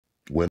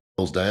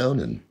Goes down,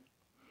 and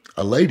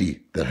a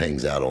lady that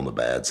hangs out on the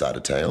bad side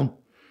of town,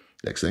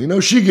 next thing you know,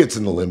 she gets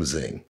in the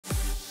limousine.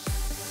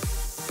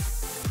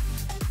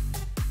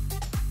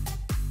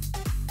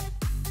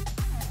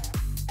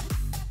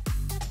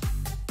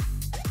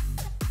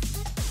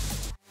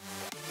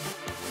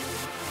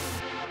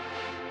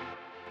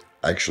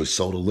 I actually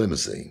sold a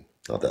limousine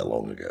not that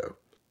long ago.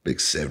 Big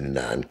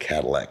 79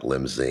 Cadillac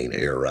limousine,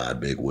 air ride,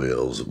 big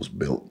wheels. It was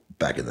built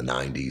back in the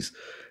 90s.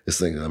 This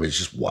thing, I mean, it's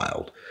just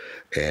wild.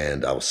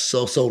 And I was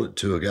sold it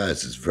to a guy.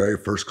 It's his very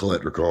first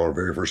collector car,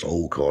 very first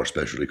old car,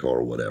 specialty car,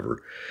 or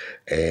whatever.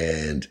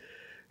 And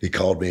he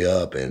called me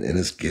up, and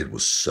this kid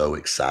was so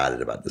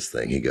excited about this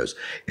thing. He goes,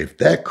 if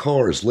that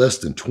car is less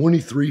than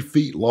 23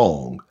 feet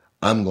long,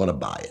 I'm going to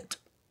buy it.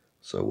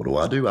 So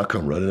what do? I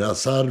come running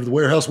outside of the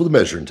warehouse with a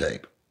measuring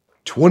tape.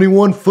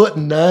 21 foot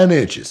and 9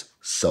 inches.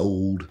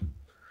 Sold.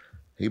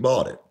 He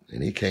bought it,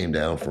 and he came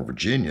down from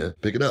Virginia to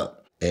pick it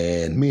up.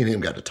 And me and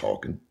him got to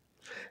talking,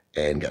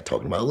 and got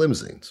talking about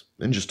limousines,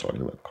 and just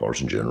talking about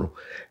cars in general,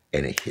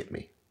 and it hit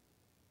me.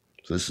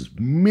 So this is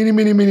many,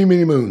 many, many,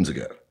 many moons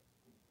ago,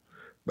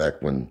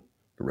 back when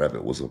the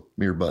rabbit was a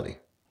mere bunny.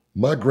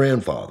 My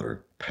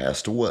grandfather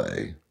passed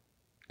away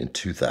in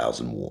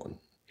 2001.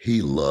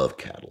 He loved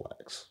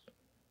Cadillacs.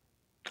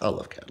 I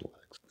love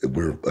Cadillacs.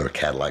 We're a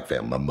Cadillac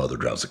family. My mother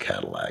drives a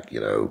Cadillac, you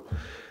know.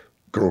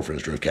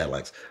 Girlfriends drove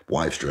Cadillacs.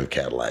 Wives drove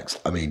Cadillacs.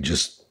 I mean,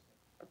 just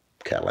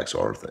Cadillacs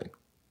are our thing.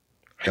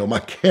 Hell, my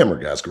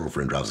camera guy's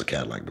girlfriend drives a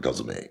Cadillac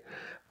because of me.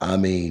 I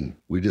mean,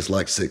 we just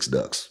like 6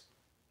 ducks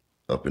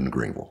up in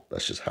Greenville.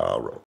 That's just how I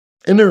roll.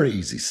 And they're an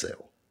easy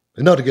sell.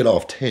 And not to get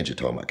off tangent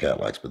talking about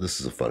Cadillacs, but this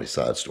is a funny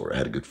side story. I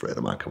had a good friend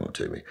of mine come up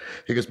to me.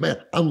 He goes, man,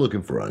 I'm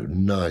looking for a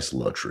nice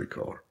luxury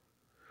car.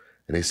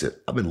 And he said,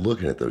 I've been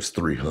looking at those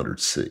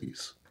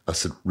 300Cs. I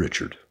said,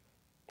 Richard,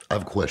 I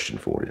have a question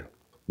for you.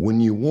 When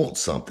you want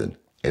something,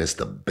 and it's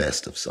the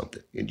best of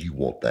something, and you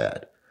want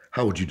that,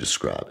 how would you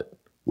describe it?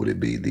 Would it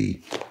be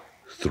the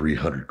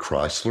 300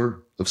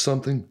 Chrysler of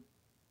something?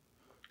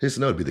 He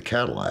said, no, it'd be the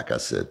Cadillac. I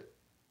said,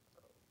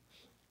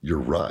 you're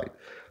right.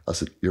 I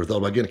said, you ever thought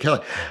about getting a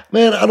Cadillac?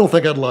 Man, I don't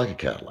think I'd like a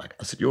Cadillac.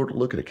 I said, you ought to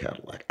look at a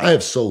Cadillac. I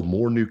have sold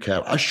more new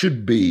Cadillacs. I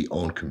should be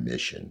on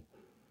commission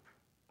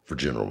for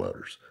General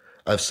Motors.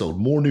 I've sold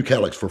more new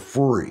Cadillacs for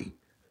free.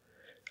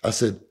 I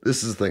said,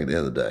 this is the thing at the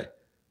end of the day.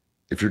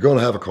 If you're going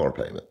to have a car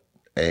payment,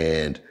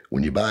 and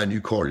when you buy a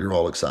new car, you're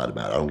all excited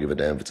about it. I don't give a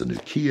damn if it's a new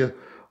Kia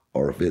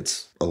or if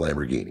it's a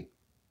Lamborghini.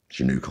 It's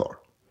your new car.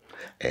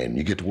 And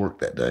you get to work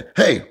that day.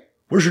 Hey,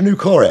 where's your new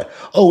car at?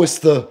 Oh, it's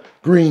the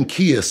green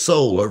Kia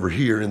Soul over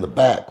here in the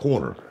back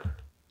corner.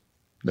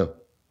 No.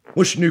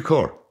 What's your new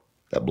car?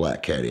 That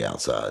black caddy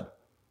outside.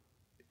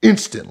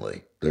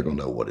 Instantly, they're going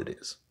to know what it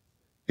is.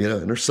 You know,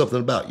 and there's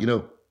something about, you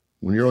know,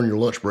 when you're on your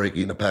lunch break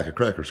eating a pack of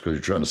crackers because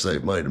you're trying to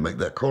save money to make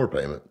that car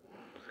payment,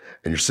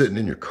 and you're sitting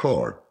in your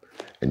car,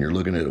 and you're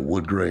looking at a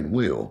wood grain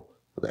wheel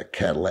with that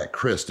Cadillac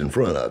crest in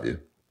front of you,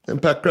 them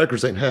pack of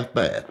crackers ain't half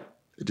bad.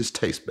 It just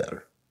tastes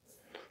better.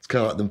 It's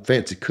kind of like them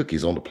fancy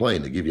cookies on the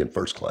plane they give you in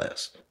first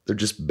class. They're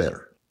just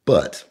better.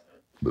 But,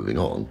 moving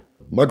on,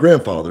 my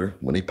grandfather,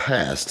 when he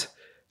passed,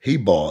 he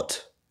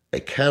bought a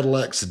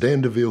Cadillac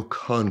Sedan DeVille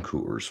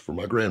Concours for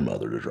my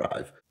grandmother to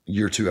drive. A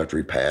year or two after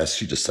he passed,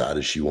 she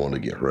decided she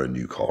wanted to get her a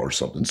new car,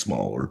 something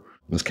smaller.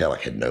 This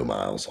Cadillac had no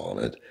miles on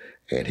it,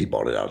 and he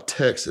bought it out of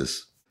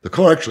Texas. The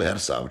car actually had a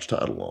salvage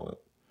title on it.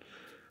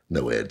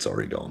 No, Ed's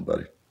already gone,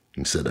 buddy. You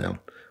can sit down.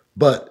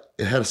 But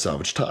it had a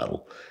salvage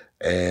title,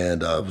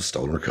 and it was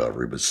stolen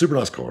recovery, but super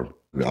nice car.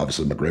 I mean,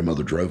 obviously, my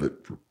grandmother drove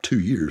it for 2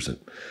 years,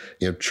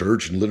 and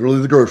church and literally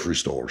the grocery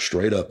store,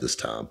 straight up this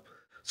time.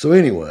 So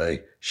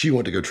anyway, she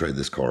went to go trade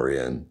this car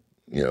in,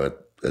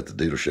 at the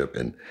dealership,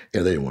 and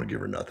they didn't want to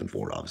give her nothing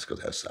for it, obviously,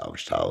 because it has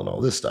salvage title and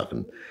all this stuff.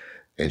 And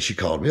she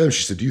called me up and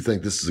she said, do you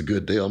think this is a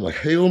good deal? I'm like,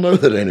 hell no,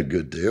 that ain't a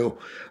good deal.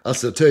 I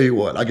said, tell you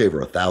what, I gave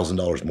her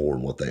 $1,000 more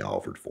than what they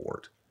offered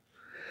for it.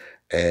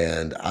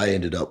 And I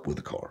ended up with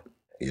the car.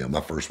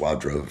 My first wife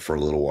drove it for a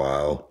little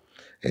while,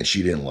 and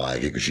she didn't like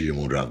it because she didn't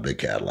want to drive a big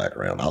Cadillac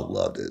around. I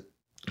loved it.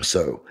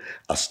 So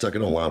I stuck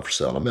it online for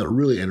sale. I met a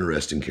really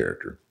interesting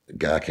character. The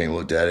guy came and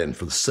looked at it, and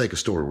for the sake of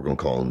story, we're going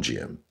to call him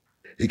Jim.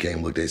 He came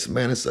and looked at it and said,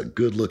 man, it's a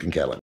good-looking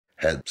Cadillac.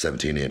 Had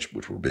 17-inch,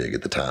 which were big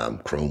at the time,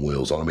 chrome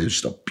wheels on them. It was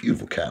just a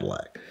beautiful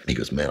Cadillac. He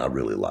goes, man, I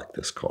really like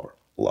this car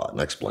a lot. And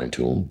I explained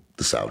to him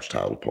the salvage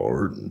title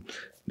part, and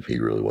he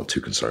really wasn't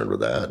too concerned with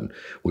that. And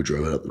we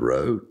drove it up the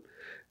road,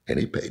 and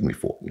he paid me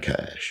for it in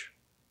cash.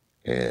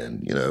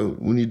 And,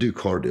 when you do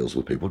car deals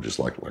with people, just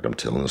like I'm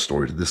telling a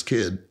story to this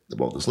kid that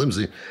bought this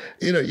limousine,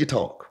 you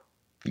talk.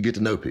 You get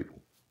to know people,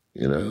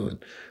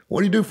 And what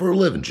do you do for a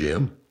living,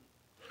 Jim?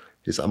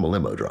 He said, I'm a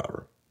limo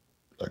driver.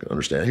 I can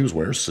understand. He was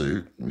wearing a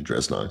suit. He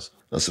dressed nice.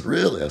 I said,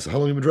 really? I said, how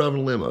long have you been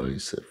driving a limo? He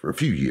said, for a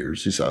few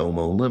years. He said, I own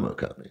my own limo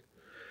company.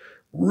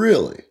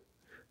 Really?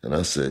 And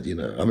I said,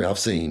 I've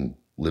seen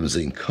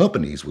limousine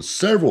companies with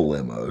several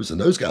limos,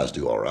 and those guys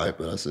do all right.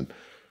 But I said,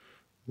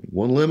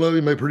 one limo,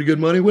 you make pretty good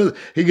money with it?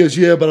 He goes,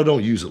 yeah, but I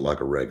don't use it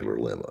like a regular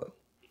limo.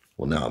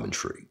 Well, now I'm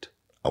intrigued.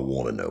 I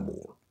want to know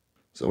more.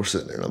 So we're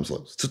sitting there, and I'm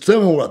like, so tell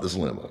me more about this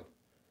limo.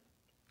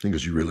 He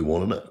goes, you really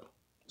want to know?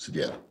 I said,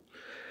 yeah.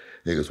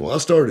 He goes, well, I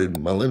started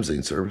my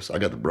limousine service. I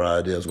got the bright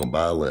idea I was going to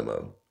buy a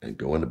limo and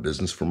go into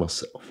business for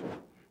myself.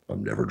 I've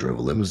never drove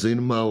a limousine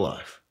in my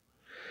life.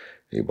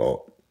 He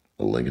bought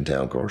a Lincoln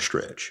Town Car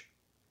Stretch.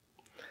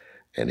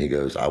 And he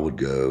goes, I would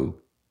go,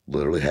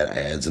 literally had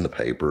ads in the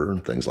paper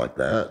and things like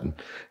that. And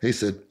he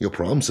said,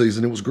 prom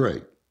season, it was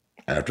great.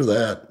 After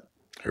that,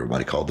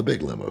 everybody called the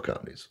big limo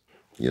companies.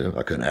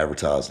 I couldn't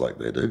advertise like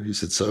they do. He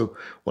said, so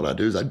what I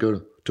do is I'd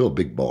go to a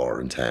big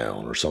bar in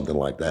town or something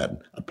like that. And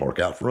I'd park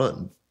out front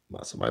and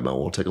somebody might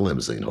want to take a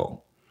limousine home,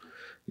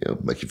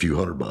 make you a few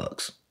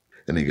 $100.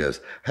 And he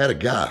goes, I had a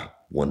guy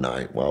one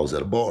night while I was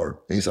at a bar.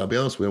 And he said, I'll be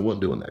honest with you, I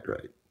wasn't doing that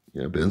great.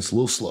 Been a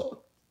little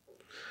slow.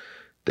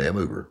 Damn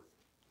Uber,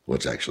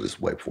 which actually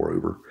is way before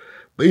Uber.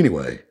 But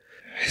anyway,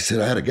 he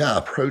said, I had a guy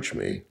approach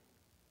me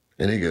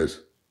and he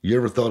goes, you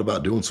ever thought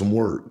about doing some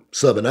work,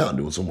 subbing out and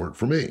doing some work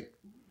for me?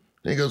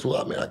 And he goes,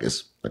 well, I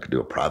guess I could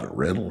do a private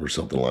rental or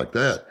something like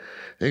that.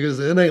 And he goes,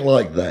 it ain't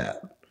like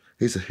that.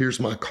 He said, here's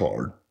my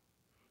card.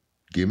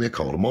 Give me a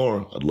call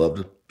tomorrow. I'd love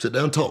to sit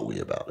down and talk with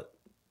you about it.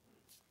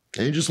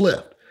 And he just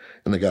left.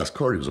 And the guy's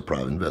card, he was a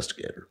private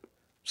investigator.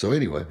 So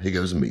anyway, he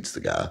goes and meets the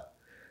guy.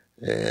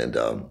 And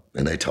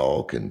they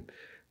talk. And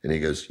he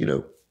goes,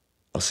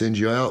 I'll send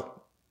you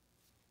out.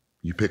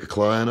 You pick a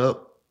client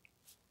up.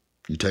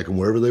 You take them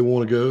wherever they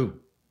want to go.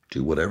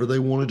 Do whatever they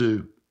want to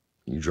do.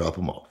 And you drop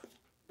them off.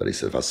 But he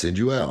said, if I send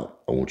you out,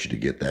 I want you to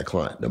get that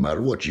client. No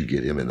matter what, you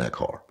get him in that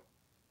car.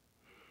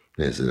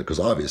 And he said, because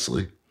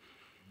obviously,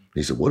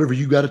 he said, whatever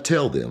you got to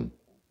tell them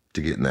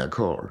to get in that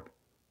car,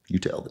 you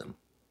tell them.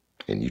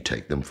 And you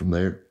take them from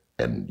there,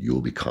 and you'll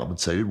be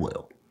compensated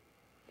well.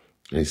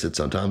 And he said,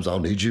 sometimes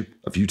I'll need you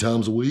a few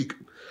times a week.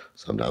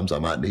 Sometimes I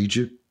might need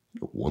you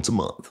once a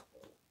month.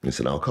 And he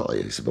said, I'll call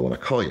you. He said, but when I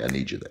call you, I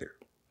need you there.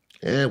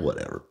 And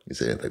whatever. He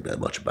said, I didn't think that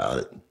much about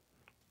it. A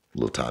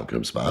little time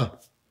comes by,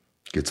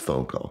 gets a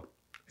phone call.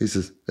 He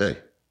says, hey,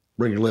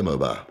 bring your limo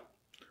by.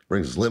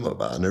 Brings his limo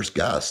by, and there's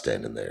guys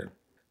standing there.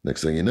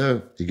 Next thing you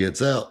know, he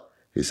gets out.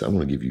 He said, I'm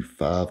going to give you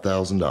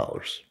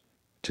 $5,000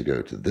 to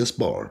go to this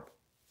bar,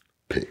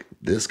 pick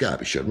this guy.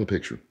 He showed him a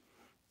picture.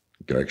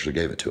 I actually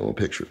gave it to him, a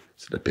picture. He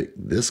said, to pick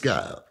this guy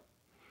up.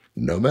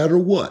 No matter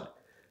what,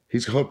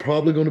 he's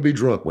probably going to be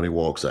drunk when he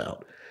walks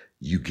out.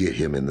 You get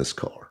him in this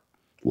car.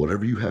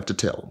 Whatever you have to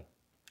tell him,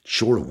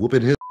 short of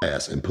whooping his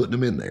ass and putting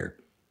him in there,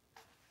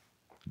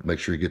 make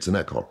sure he gets in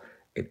that car.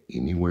 And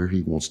anywhere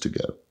he wants to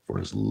go, for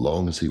as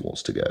long as he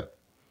wants to go,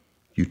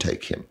 you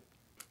take him.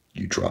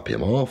 You drop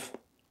him off.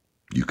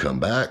 You come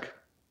back.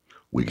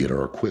 We get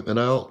our equipment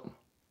out.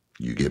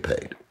 You get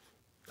paid.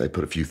 They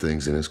put a few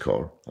things in his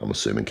car. I'm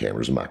assuming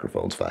cameras and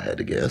microphones, if I had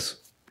to guess.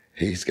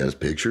 He's got his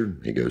picture.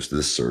 He goes to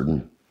this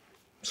certain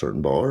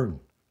bar. And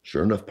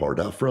sure enough, parked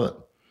out front.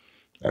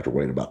 After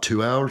waiting about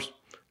 2 hours,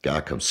 guy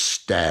comes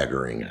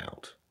staggering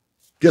out.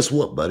 Guess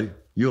what, buddy?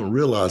 You don't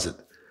realize it,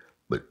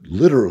 but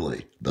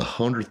literally the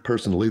 100th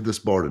person to leave this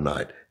bar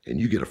tonight, and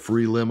you get a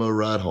free limo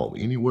ride home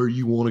anywhere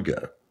you want to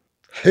go.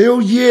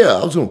 Hell yeah,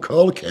 I was going to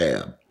call a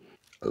cab.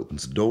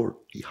 Opens the door.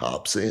 He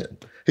hops in.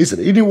 He said,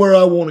 anywhere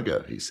I want to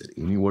go. He said,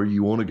 anywhere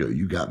you want to go.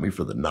 You got me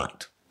for the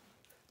night.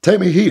 Take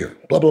me here.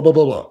 Blah, blah, blah,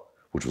 blah, blah.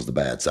 Which was the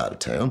bad side of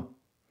town.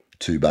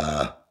 To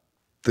buy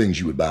things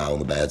you would buy on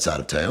the bad side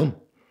of town.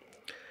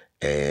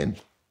 And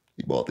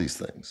he bought these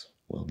things.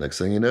 Well, next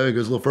thing you know, he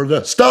goes a little further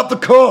down. Stop the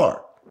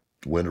car.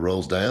 The window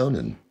rolls down,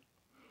 and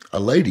a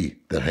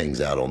lady that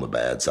hangs out on the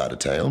bad side of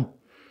town,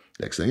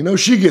 next thing you know,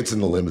 she gets in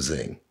the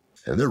limousine.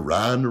 And they're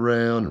riding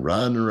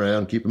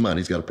around. Keep in mind,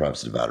 he's got a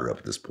privacy divider up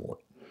at this point.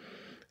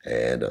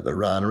 And they're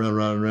riding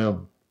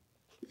around,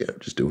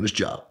 just doing his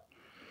job.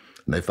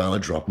 And they finally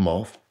drop him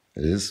off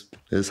at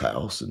his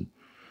house, and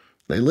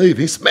they leave.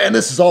 He said, man,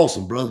 this is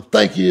awesome, brother.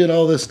 Thank you, and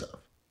all this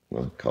stuff.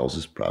 Well, calls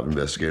his private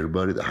investigator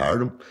buddy that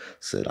hired him,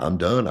 said, I'm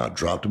done. I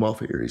dropped him off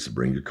here. He said,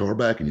 bring your car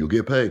back, and you'll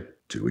get paid.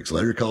 2 weeks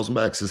later, he calls him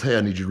back, says, hey,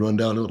 I need you to run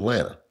down to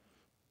Atlanta.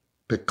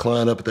 Pick a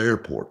client up at the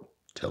airport.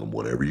 Tell him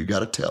whatever you got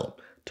to tell him.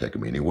 Take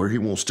him anywhere he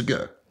wants to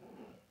go.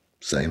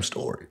 Same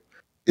story.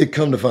 It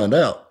come to find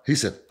out, he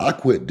said, I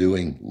quit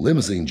doing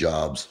limousine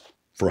jobs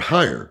for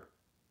hire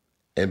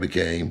and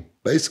became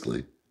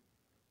basically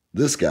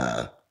this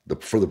guy,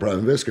 for the private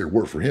investigator,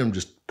 worked for him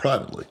just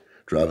privately,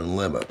 driving a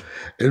limo.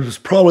 It was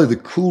probably the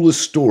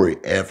coolest story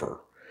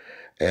ever.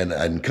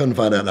 And come to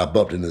find out, and I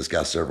bumped into this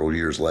guy several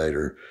years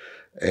later.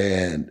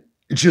 And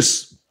it's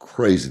just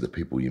crazy the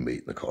people you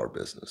meet in the car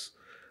business.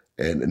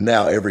 And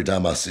now every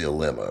time I see a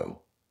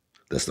limo,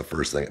 that's the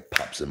first thing that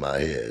pops in my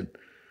head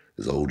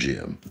is old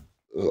Jim.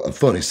 A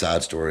funny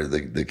side story,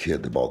 the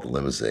kid that bought the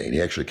limousine,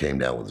 he actually came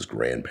down with his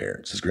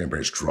grandparents. His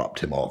grandparents dropped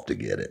him off to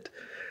get it.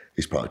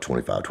 He's probably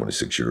 25,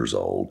 26 years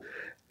old.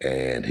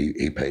 And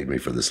he paid me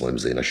for this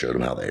limousine. I showed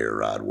him how the air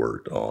ride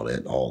worked on it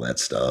and all that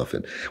stuff.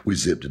 And we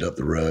zipped it up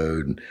the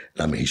road. And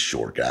I mean, he's a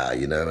short guy,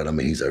 And I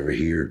mean, he's over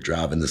here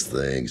driving this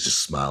thing. He's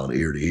just smiling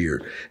ear to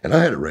ear. And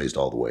I had it raised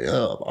all the way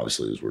up,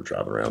 obviously, as we're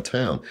driving around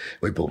town.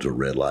 We pulled to a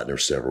red light, and there were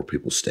several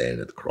people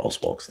standing at the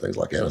crosswalks and things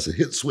like that. And I said,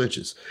 hit the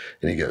switches.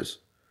 And he goes,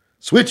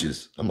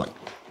 switches. I'm like,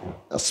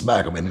 I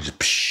smack him and it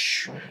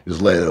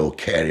just lay that old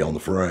caddy on the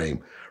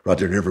frame right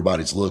there, and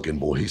everybody's looking.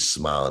 Boy, he's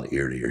smiling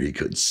ear to ear. He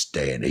couldn't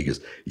stand it. He goes,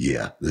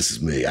 yeah, this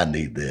is me. I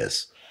need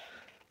this.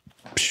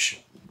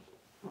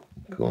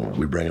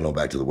 We bring it on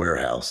back to the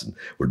warehouse and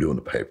we're doing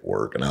the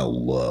paperwork. And I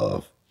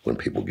love when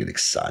people get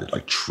excited,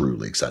 like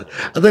truly excited.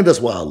 I think that's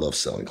why I love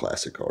selling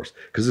classic cars,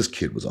 because this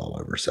kid was all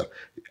over. So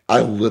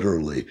I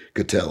literally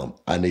could tell him,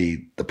 I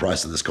need the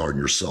price of this car and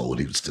you're sold.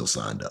 And he was still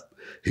signed up.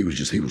 He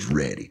was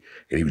ready,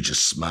 and he was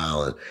just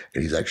smiling,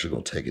 and he's actually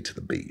going to take it to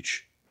the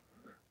beach.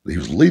 He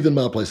was leaving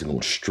my place and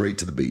going straight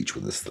to the beach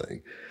with this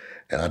thing.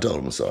 And I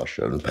told him, so I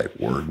showed him the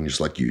paperwork, and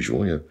just like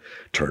usual,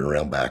 turning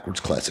around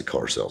backwards, classic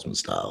car salesman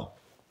style,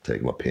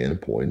 taking my pen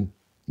and pointing,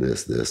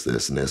 this,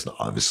 and this. And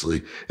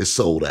obviously, it's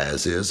sold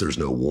as is. There's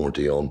no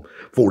warranty on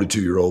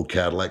 42-year-old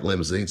Cadillac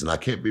limousines, and I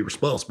can't be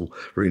responsible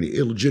for any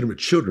illegitimate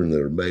children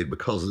that are made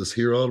because of this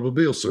here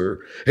automobile,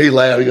 sir. He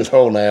laughed. He goes,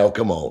 oh, now,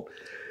 come on.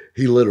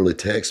 He literally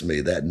texted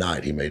me that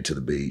night he made it to the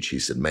beach. He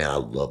said, man, I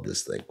love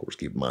this thing. Of course,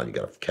 keep in mind, you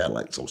got a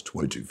Cadillac that's almost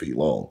 22 feet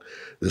long.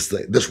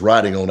 This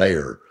riding on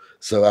air.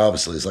 So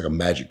obviously, it's like a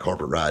magic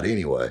carpet ride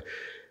anyway.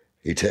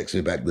 He texted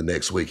me back the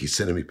next week. He's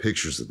sending me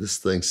pictures of this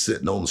thing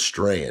sitting on the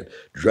Strand,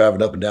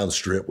 driving up and down the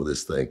strip with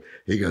this thing.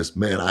 He goes,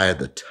 man, I had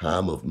the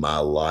time of my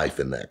life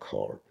in that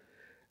car.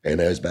 And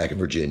now he's back in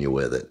Virginia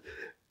with it.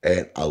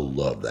 And I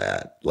love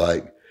that.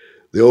 Like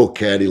the old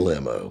caddy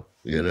limo,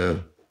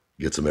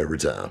 gets them every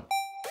time.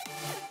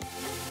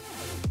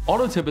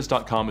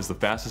 Autotempest.com is the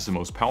fastest and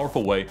most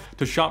powerful way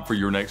to shop for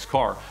your next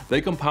car. They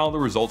compile the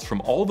results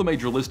from all the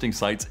major listing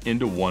sites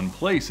into one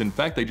place. In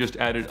fact, they just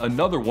added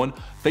another one,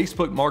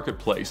 Facebook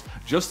Marketplace.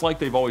 Just like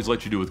they've always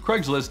let you do with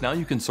Craigslist, now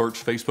you can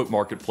search Facebook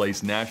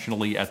Marketplace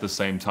nationally at the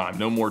same time.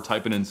 No more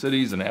typing in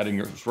cities and adding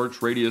your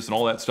search radius and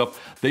all that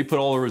stuff. They put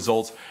all the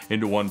results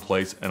into one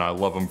place, and I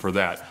love them for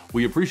that.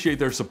 We appreciate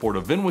their support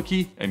of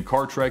VINwiki and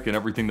CarTrek and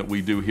everything that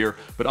we do here,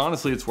 but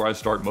honestly, it's where I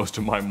start most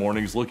of my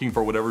mornings, looking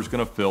for whatever's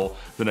gonna fill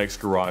the next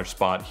garage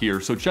spot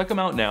here. So check them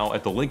out now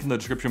at the link in the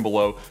description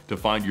below to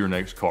find your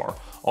next car.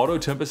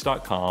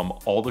 Autotempest.com,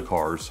 all the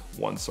cars,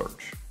 one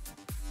search.